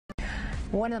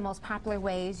One of the most popular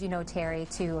ways, you know, Terry,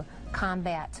 to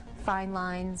combat fine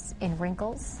lines and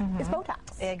wrinkles is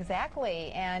Botox.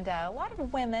 Exactly, and a lot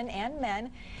of women and men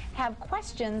have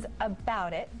questions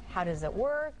about it. How does it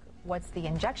work? What's the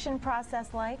injection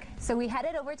process like? So we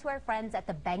headed over to our friends at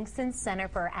the Bengtson Center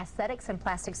for Aesthetics and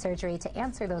Plastic Surgery to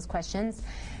answer those questions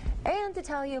and to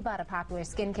tell you about a popular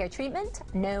skincare treatment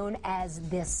known as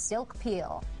the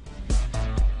SilkPeel.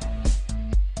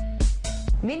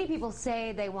 Many people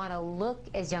say they want to look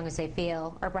as young as they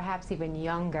feel, or perhaps even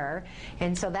younger,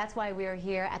 and so that's why we're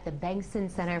here at the Bengtson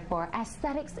Center for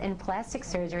Aesthetics and Plastic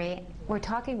Surgery. We're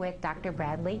talking with Dr.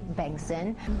 Bradley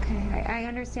Bengston. Okay, I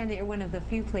understand that you're one of the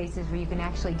few places where you can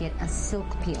actually get a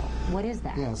SilkPeel. What is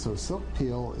that? Yeah, so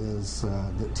SilkPeel is,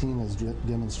 that Tina is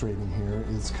demonstrating here,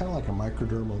 it's kind of like a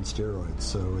microdermal on steroids.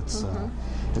 So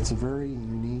it's a very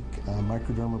unique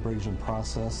microdermabrasion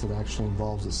process that actually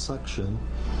involves a suction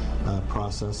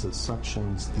process that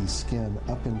suctions the skin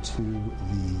up into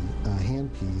the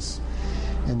handpiece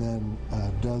and then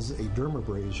does a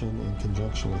dermabrasion in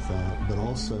conjunction with that, but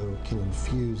also can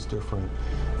infuse different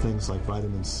things like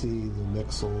vitamin C, the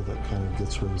Mixel that kind of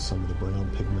gets rid of some of the brown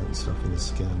pigment and stuff in the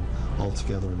skin all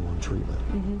together in one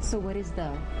treatment. So what is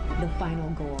the final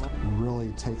goal?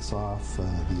 Really takes off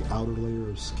the outer layer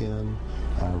of skin,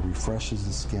 refreshes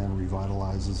the skin,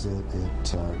 revitalizes it,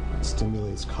 it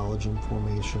stimulates collagen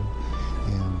formation,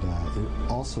 and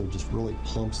it also just really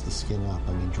plumps the skin up.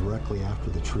 I mean, directly after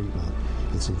the treatment,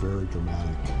 it's a very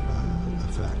dramatic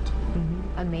effect.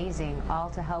 Amazing, all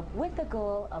to help with the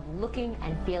goal of looking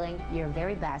and feeling your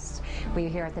very best. We're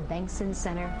here at the Bengtson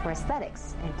Center for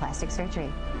Aesthetics and Plastic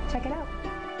Surgery. Check it out.